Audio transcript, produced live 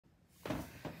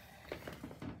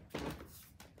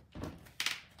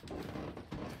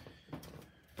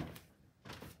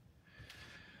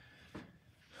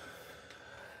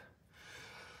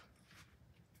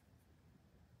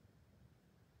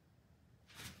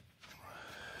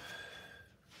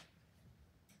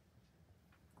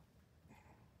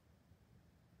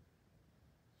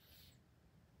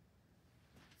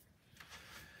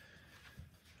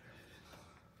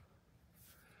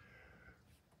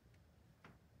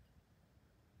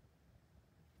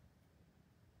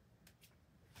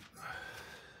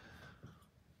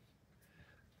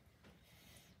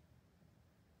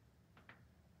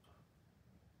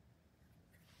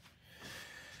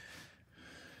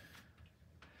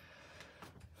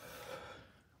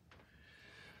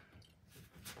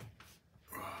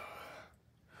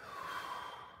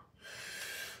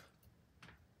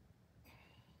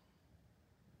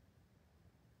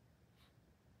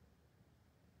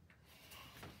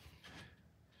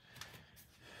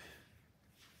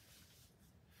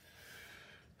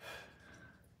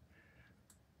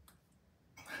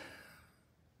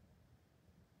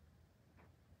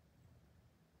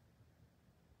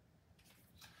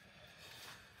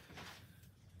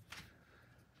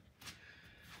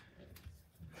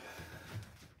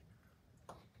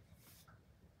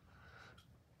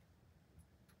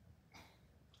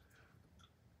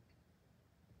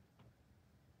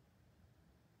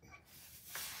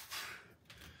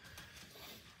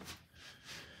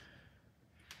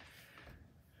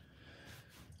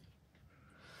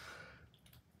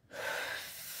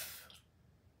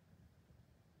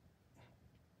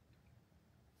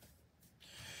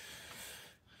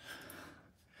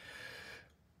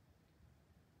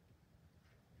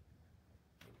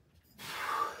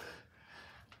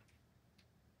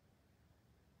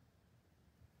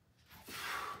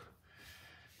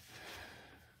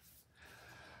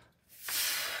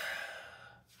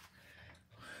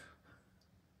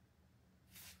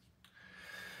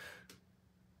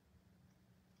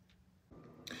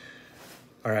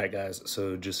All right, guys,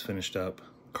 so just finished up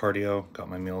cardio, got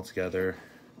my meal together.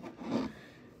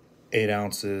 8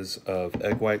 ounces of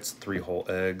egg whites, 3 whole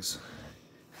eggs,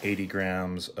 80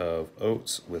 grams of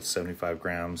oats with 75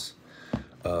 grams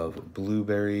of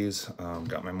blueberries.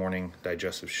 Got my morning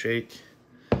digestive shake.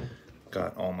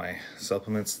 Got all my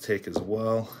supplements to take as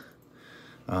well.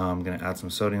 I'm gonna add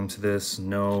some sodium to this.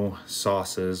 No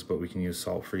sauces, but we can use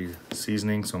salt-free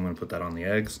seasoning, so I'm gonna put that on the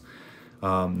eggs.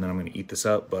 Then I'm gonna eat this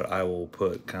up, but I will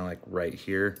put kind of like right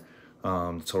here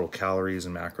the total calories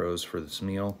and macros for this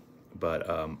meal. But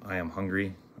I am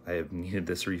hungry. I have needed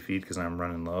this refeed because I'm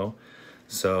running low.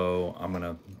 So I'm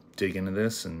gonna dig into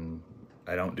this, and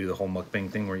I don't do the whole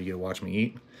mukbang thing where you get to watch me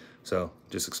eat. So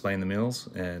just explain the meals,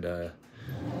 and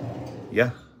yeah.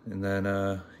 And then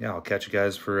yeah, I'll catch you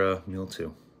guys for meal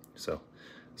 2. So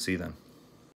see you then.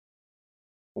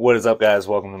 What is up, guys?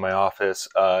 Welcome to my office.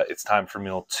 It's time for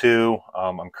meal 2.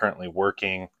 I'm currently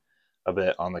working a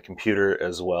bit on the computer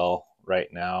as well right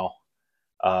now.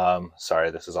 Sorry,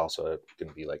 this is also going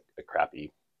to be like a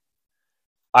crappy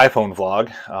iPhone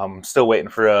vlog. I'm still waiting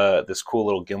for this cool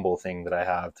little gimbal thing that I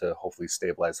have to hopefully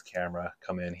stabilize the camera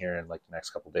come in here in like the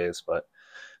next couple days. But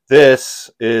this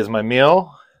is my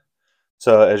meal.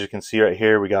 So as you can see right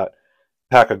here, we got a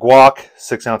pack of guac,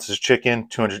 6 ounces of chicken,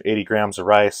 280 grams of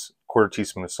rice, 1/4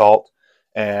 teaspoon of salt,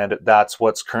 and that's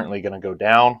what's currently going to go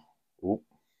down.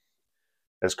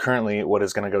 That's currently what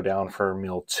is going to go down for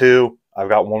meal 2. I've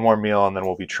got one more meal, and then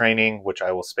we'll be training, which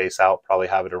I will space out, probably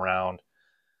have it around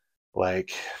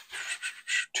like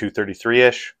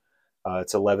 2:33-ish.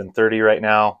 It's 11:30 right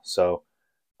now, so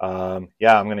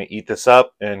yeah, I'm going to eat this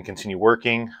up and continue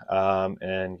working,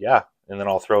 and yeah, and then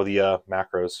I'll throw the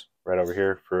macros right over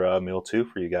here for meal 2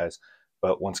 for you guys.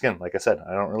 But once again, like I said,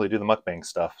 I don't really do the mukbang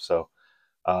stuff, so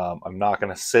I'm not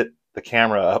going to sit the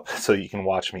camera up so you can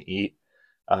watch me eat.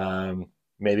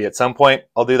 Maybe at some point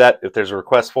I'll do that if there's a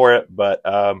request for it, but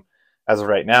as of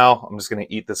right now, I'm just going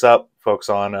to eat this up, focus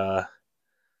on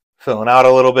filling out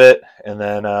a little bit, and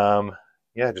then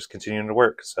yeah, just continuing to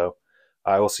work. So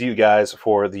I will see you guys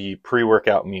for the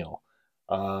pre-workout meal.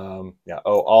 Yeah.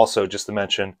 Oh, also just to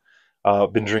mention,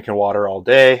 been drinking water all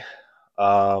day.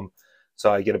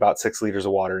 So I get about 6 liters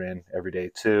of water in every day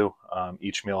too.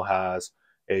 Each meal has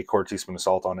a 1/4 teaspoon of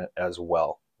salt on it as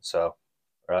well. So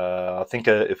I'll think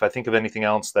if I think of anything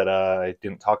else that I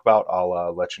didn't talk about,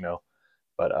 I'll let you know.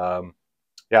 But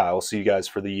yeah, I will see you guys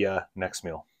for the next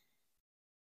meal.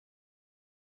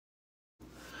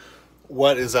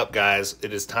 What is up, guys?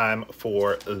 It is time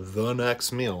for the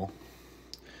next meal.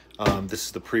 This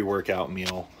is the pre-workout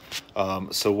meal.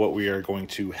 So what we are going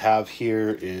to have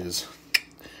here is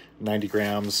 90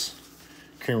 grams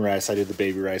cream rice. I did the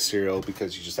baby rice cereal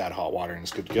because you just add hot water and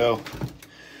it's good to go.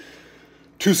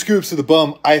 2 scoops of the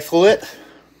Bum isolate.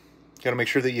 Got to make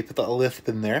sure that you put the lisp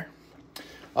in there.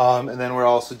 And then we're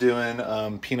also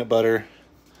doing peanut butter,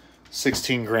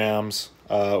 16 grams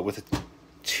with a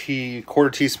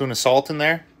 1/4 teaspoon of salt in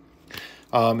there.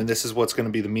 And this is what's going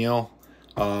to be the meal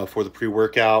for the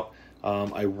pre-workout.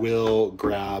 I will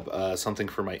grab something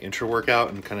for my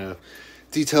intra-workout and kind of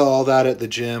detail all that at the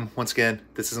gym. Once again,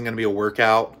 this isn't going to be a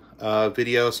workout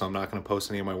video, so I'm not going to post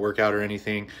any of my workout or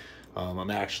anything. I'm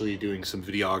actually doing some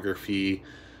videography,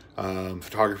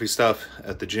 photography stuff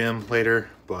at the gym later.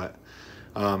 But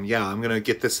yeah, I'm going to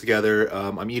get this together.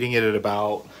 I'm eating it at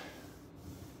about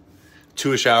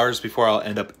 2-ish hours before I'll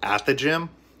end up at the gym,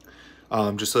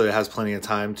 just so that it has plenty of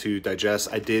time to digest.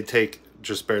 I did take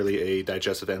just barely a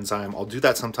digestive enzyme. I'll do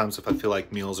that sometimes if I feel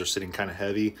like meals are sitting kind of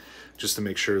heavy, just to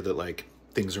make sure that like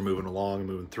things are moving along and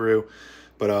moving through.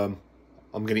 But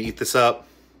I'm gonna eat this up,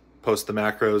 post the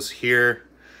macros here,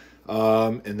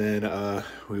 and then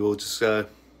we will just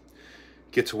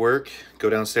get to work, go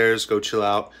downstairs, go chill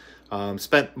out.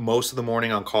 Spent most of the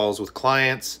morning on calls with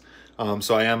clients,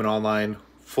 so I am an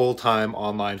full-time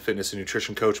online fitness and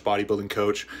nutrition coach, bodybuilding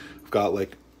coach. I've got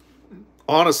like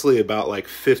honestly about like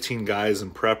 15 guys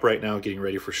in prep right now getting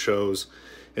ready for shows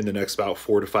in the next about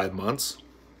 4 to 5 months.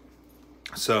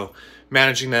 So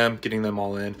managing them, getting them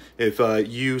all in. If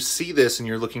you see this and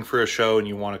you're looking for a show and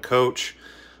you want to coach,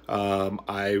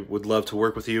 I would love to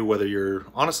work with you, whether you're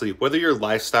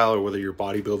lifestyle or whether you're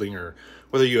bodybuilding, or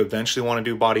whether you eventually want to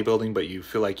do bodybuilding, but you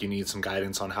feel like you need some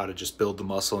guidance on how to just build the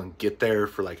muscle and get there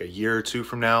for like a year or 2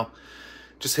 from now.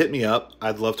 Just hit me up.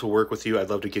 I'd love to work with you. I'd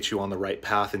love to get you on the right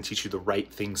path and teach you the right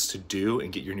things to do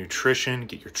and get your nutrition,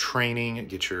 get your training,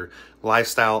 get your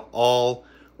lifestyle all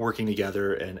working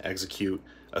together and execute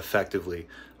effectively.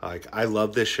 Like, I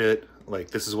love this shit.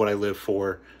 Like, this is what I live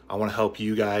for. I want to help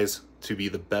you guys to be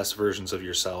the best versions of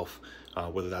yourself,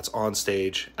 whether that's on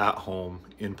stage, at home,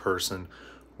 in person,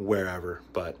 wherever.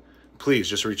 But please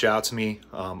just reach out to me.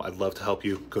 I'd love to help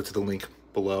you. Go to the link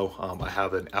below. I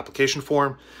have an application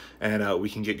form, and we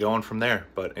can get going from there.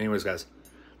 But anyways, guys,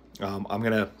 I'm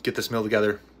gonna get this meal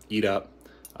together, eat up,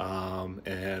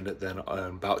 and then in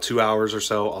about 2 hours or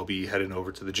so, I'll be heading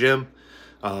over to the gym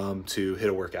to hit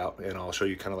a workout, and I'll show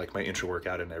you kind of like my intro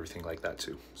workout and everything like that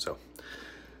too. So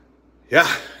yeah,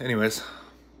 anyways,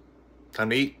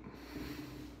 time to eat.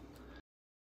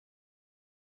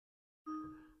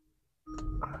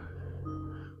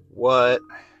 What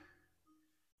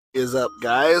is up,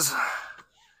 guys?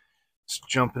 Just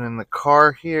jumping in the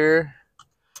car here.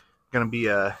 Gonna be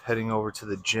heading over to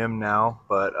the gym now,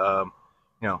 but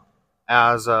you know,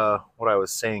 as what I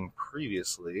was saying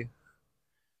previously,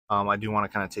 I do want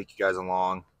to kind of take you guys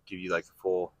along, give you like the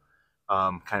full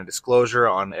kind of disclosure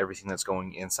on everything that's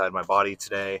going inside my body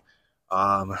today.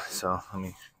 So let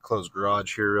me close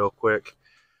garage here real quick.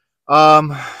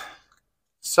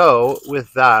 So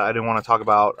with that, I didn't want to talk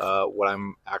about what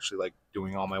I'm actually like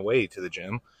doing on my way to the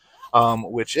gym,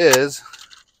 which is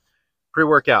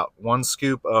pre-workout. 1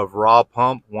 scoop of raw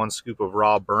pump, 1 scoop of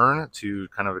raw burn to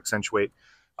kind of accentuate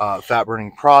fat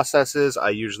burning processes. I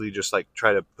usually just like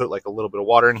try to put like a little bit of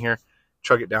water in here,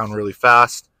 chug it down really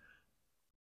fast,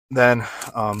 then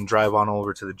drive on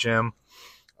over to the gym.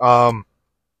 A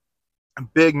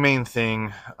big main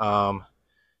thing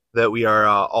that we are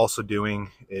also doing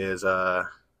is I'm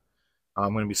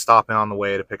going to be stopping on the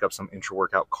way to pick up some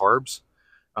intra-workout carbs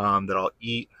that I'll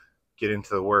eat, get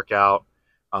into the workout,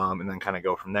 and then kind of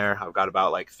go from there. I've got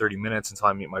about like 30 minutes until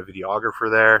I meet my videographer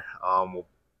there. We'll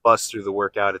bust through the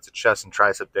workout. It's a chest and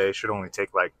tricep day. Should only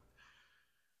take like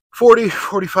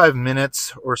 45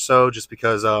 minutes or so, just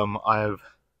because over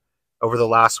the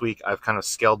last week I've kind of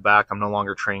scaled back. I'm no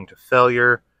longer training to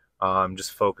failure.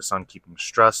 Just focus on keeping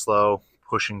stress low,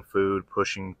 pushing food,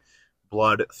 pushing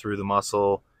blood through the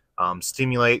muscle,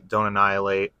 stimulate, don't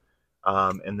annihilate,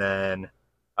 and then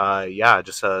yeah,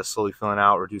 just slowly filling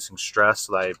out, reducing stress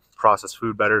so that I process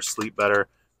food better, sleep better,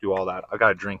 do all that. I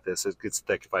gotta drink this. It gets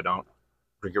thick if I don't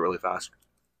drink it really fast.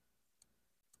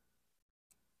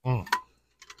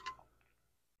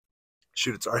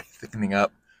 Shoot, it's already thickening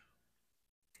up.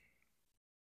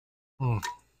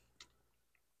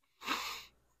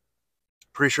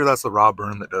 Pretty sure that's the raw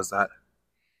burn that does that.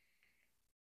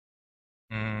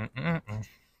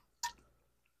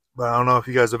 But I don't know if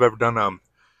you guys have ever done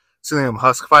psyllium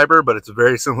husk fiber, but it's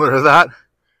very similar to that,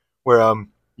 where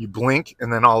you blink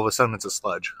and then all of a sudden it's a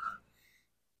sludge.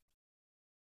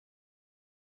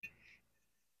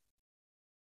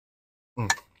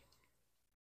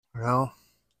 Well,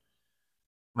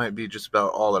 might be just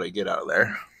about all that I get out of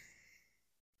there.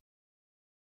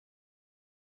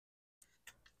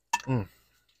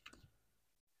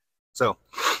 So,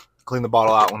 clean the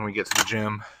bottle out when we get to the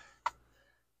gym.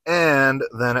 And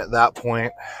then at that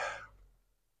point,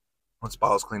 once the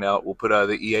bottle's cleaned out, we'll put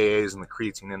the EAAs and the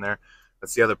creatine in there.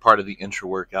 That's the other part of the intra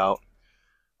workout.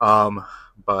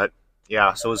 But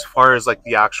yeah, so as far as like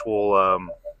the actual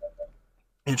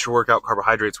intra workout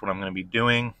carbohydrates, what I'm going to be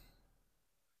doing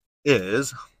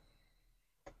is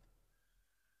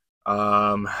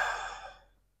yeah,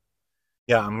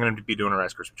 I'm going to be doing a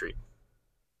Rice Krispie treat.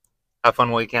 Have fun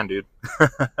while you can, dude.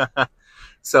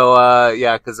 So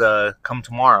yeah, because come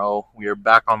tomorrow we are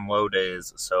back on low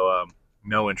days, so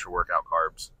no intra-workout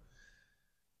carbs.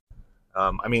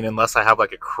 I mean, unless I have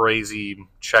like a crazy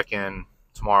check-in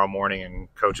tomorrow morning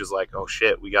and coach is like, oh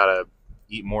shit, we gotta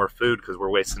eat more food because we're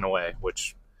wasting away,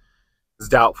 which is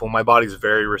doubtful. My body's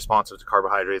very responsive to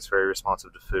carbohydrates, very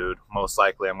responsive to food. Most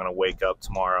likely I'm gonna wake up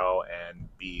tomorrow and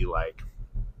be like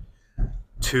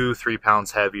 2-3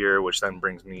 pounds heavier, which then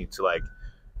brings me to like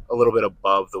a little bit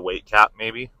above the weight cap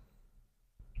maybe.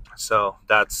 So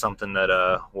that's something that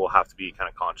we'll have to be kind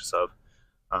of conscious of.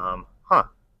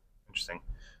 Interesting.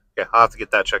 Okay, I'll have to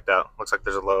get that checked out. Looks like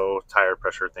there's a low tire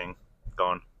pressure thing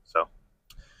going. So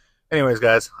anyways,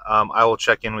 guys, I will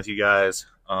check in with you guys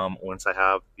once I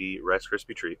have the Rice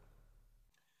Krispie treat.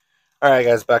 All right,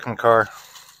 guys, back in the car.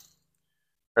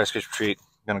 Rice Krispie treat,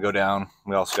 gonna go down.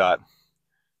 We also got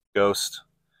Ghost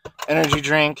energy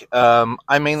drink.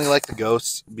 I mainly like the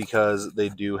Ghosts because they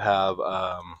do have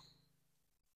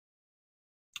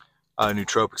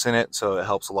nootropics in it, so it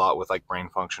helps a lot with like brain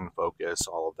function, focus,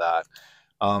 all of that.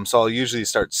 So I'll usually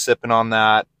start sipping on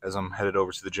that as I'm headed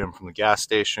over to the gym from the gas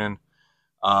station,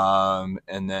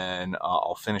 and then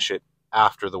I'll finish it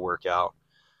after the workout,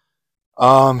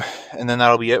 and then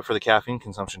that'll be it for the caffeine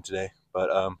consumption today. But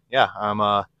yeah,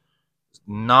 I'm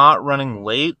not running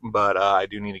late, but I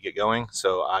do need to get going,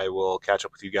 so I will catch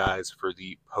up with you guys for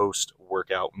the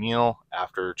post-workout meal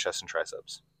after chest and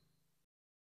triceps.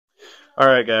 All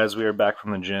right, guys, we are back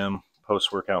from the gym.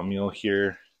 post-workout meal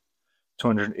here.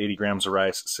 280 grams of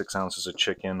rice, 6 ounces of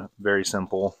chicken. Very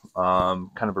simple.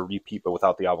 Kind of a repeat, but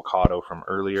without the avocado from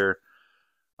earlier.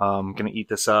 I'm going to eat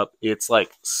this up. It's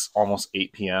like almost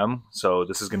 8 p.m. So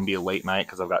this is going to be a late night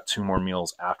because I've got 2 more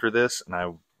meals after this. And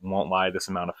I won't lie, this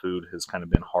amount of food has kind of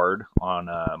been hard on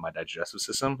my digestive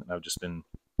system. And I've just been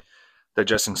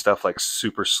digesting stuff like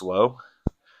super slow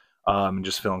and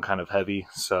just feeling kind of heavy.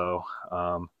 So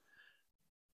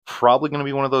probably going to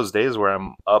be one of those days where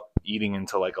I'm up eating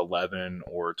until like 11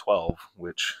 or 12,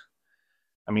 which,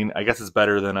 I mean, I guess it's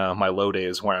better than my low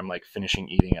days where I'm like finishing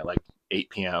eating at like 8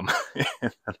 p.m.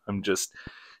 and I'm just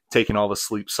taking all the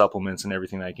sleep supplements and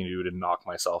everything I can do to knock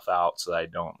myself out so that I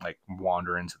don't like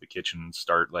wander into the kitchen and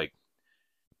start like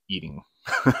eating.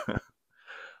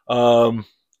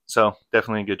 So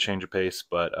definitely a good change of pace,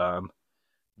 but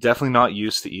definitely not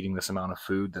used to eating this amount of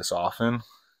food this often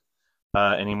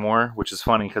anymore, which is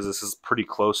funny because this is pretty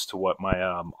close to what my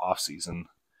off season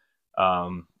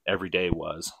every day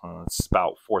was. It's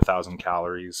about 4,000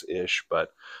 calories ish, but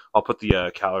I'll put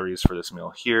the calories for this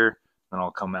meal here, and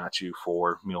I'll come at you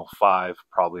for meal 5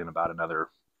 probably in about another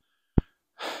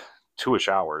 2-ish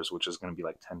hours, which is going to be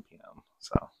like 10 p.m.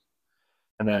 So,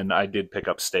 and then I did pick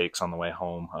up steaks on the way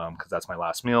home because that's my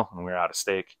last meal and we were out of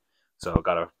steak, so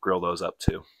got to grill those up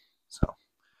too. So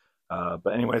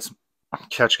but anyways,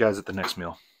 catch you guys at the next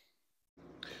meal.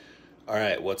 All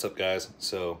right, what's up guys?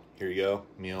 So here you go,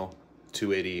 meal,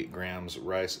 280 grams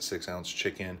rice, 6 ounce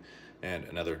chicken, and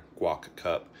another guac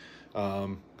cup.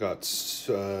 Got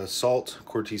salt,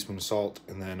 quarter teaspoon of salt,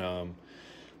 and then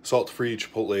salt-free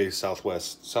Chipotle,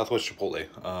 Southwest Chipotle,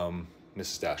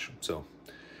 Mrs. Dash. So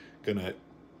gonna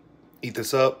eat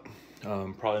this up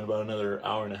probably in about another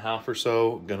hour and a half or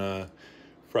so. Gonna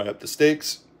fry up the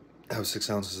steaks, have 6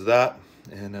 ounces of that,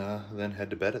 and then head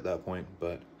to bed at that point.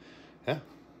 But yeah,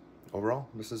 overall,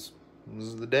 this is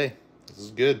the day. This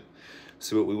is good.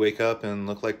 See what we wake up and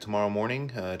look like tomorrow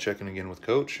morning. Check in again with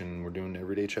Coach, and we're doing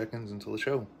everyday check-ins until the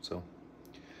show. So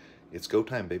it's go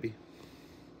time, baby.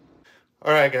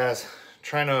 All right, guys.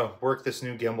 Trying to work this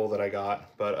new gimbal that I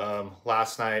got, but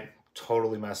last night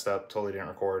totally messed up. Totally didn't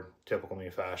record. Typical me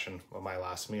fashion of my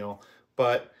last meal.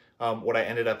 But what I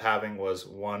ended up having was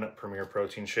 1 Premier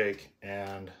protein shake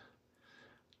and a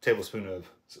tablespoon of,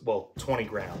 well, 20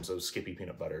 grams of Skippy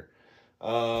peanut butter.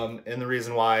 And the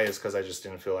reason why is because I just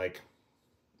didn't feel like,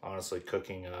 honestly,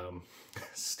 cooking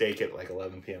steak at like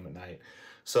 11 p.m. at night.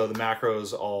 So the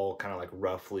macros all kind of like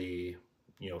roughly,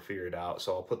 figured out.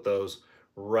 So I'll put those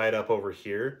right up over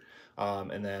here.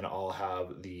 And then I'll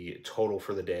have the total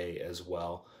for the day as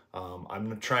well.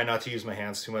 I'm trying not to use my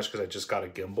hands too much because I just got a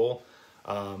gimbal.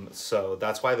 So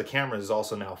that's why the camera is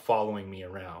also now following me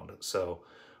around. So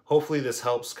hopefully this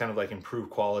helps kind of like improve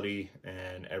quality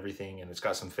and everything. And it's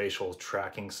got some facial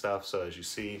tracking stuff. So as you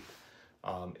see,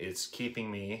 it's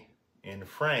keeping me in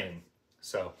frame.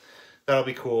 So that'll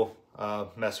be cool.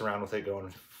 Mess around with it going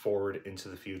forward into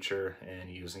the future and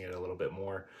using it a little bit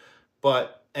more.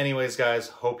 But anyways, guys,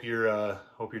 hope you're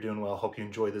doing well. Hope you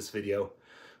enjoyed this video.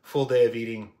 Full day of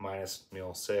eating minus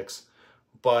meal 6.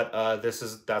 But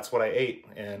that's what I ate.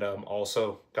 And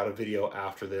also got a video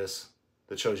after this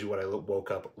that shows you what I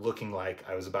woke up looking like.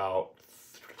 I was about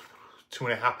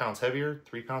 2.5 pounds heavier,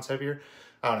 3 pounds heavier.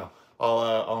 I don't know.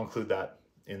 I'll include that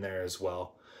in there as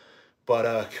well.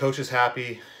 But Coach is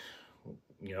happy.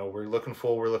 We're looking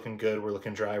full, we're looking good, we're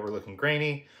looking dry, we're looking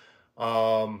grainy.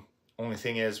 Only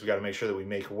thing is we got to make sure that we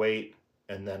make weight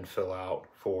and then fill out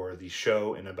for the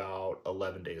show in about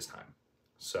 11 days time.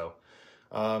 So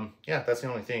yeah, that's the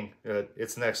only thing.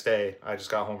 It's the next day. I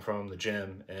just got home from the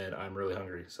gym and I'm really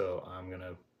hungry. So I'm going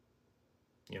to,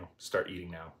 start eating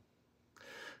now.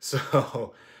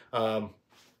 So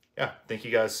yeah, thank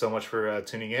you guys so much for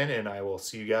tuning in, and I will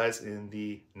see you guys in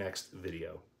the next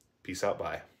video. Peace out.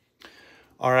 Bye.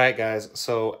 All right, guys.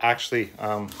 So actually,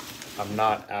 I'm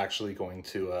not actually going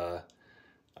to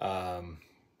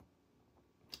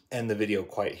end the video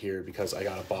quite here because I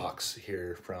got a box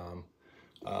here from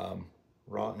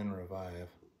Raw and Revive.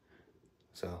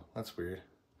 So that's weird.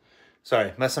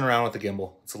 Sorry, messing around with the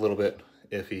gimbal. It's a little bit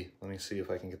iffy. Let me see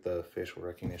if I can get the facial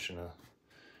recognition to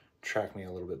track me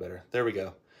a little bit better. There we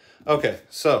go. Okay,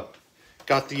 so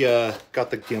got the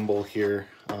gimbal here,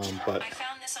 but I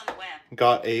found this on the web.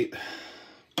 Got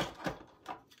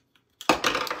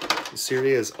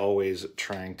Siri is always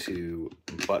trying to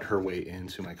butt her way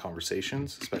into my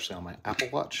conversations, especially on my Apple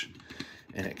Watch,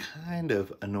 and it kind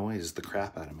of annoys the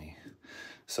crap out of me.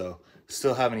 So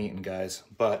still haven't eaten, guys,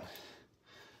 but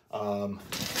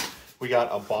we got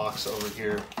a box over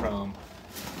here from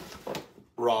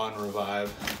Raw and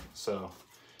Revive. So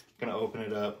I'm gonna open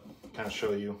it up, kind of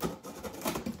show you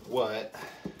what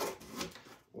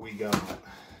we got.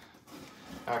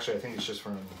 Actually, I think it's just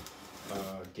from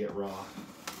Get Raw,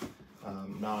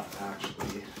 not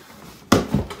actually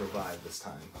Revive this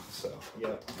time. So,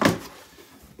 yep.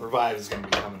 Revive is going to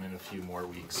be coming in a few more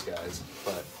weeks, guys.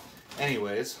 But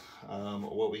anyways,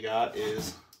 what we got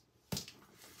is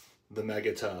the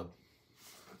Mega Tub.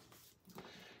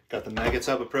 Got the Mega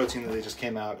Tub of protein that they just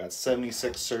came out. Got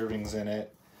 76 servings in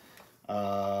it.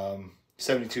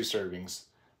 72 servings.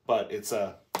 But it's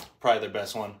probably their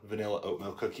best one. Vanilla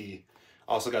oatmeal cookie.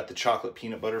 Also got the chocolate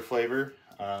peanut butter flavor.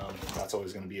 That's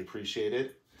always going to be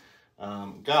appreciated.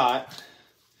 Got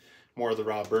more of the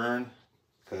raw burn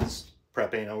because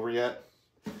prep ain't over yet.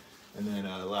 And then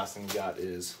the last thing we got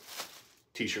is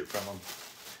t-shirt from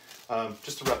them.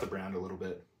 Just to rep the brand a little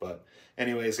bit. But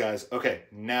anyways, guys, okay,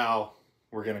 now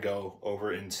we're going to go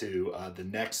over into the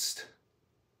next,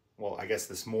 well, I guess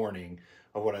this morning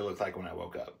of what I looked like when I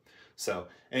woke up. So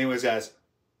anyways, guys,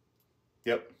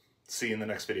 yep, see you in the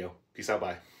next video. Peace out,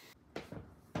 bye.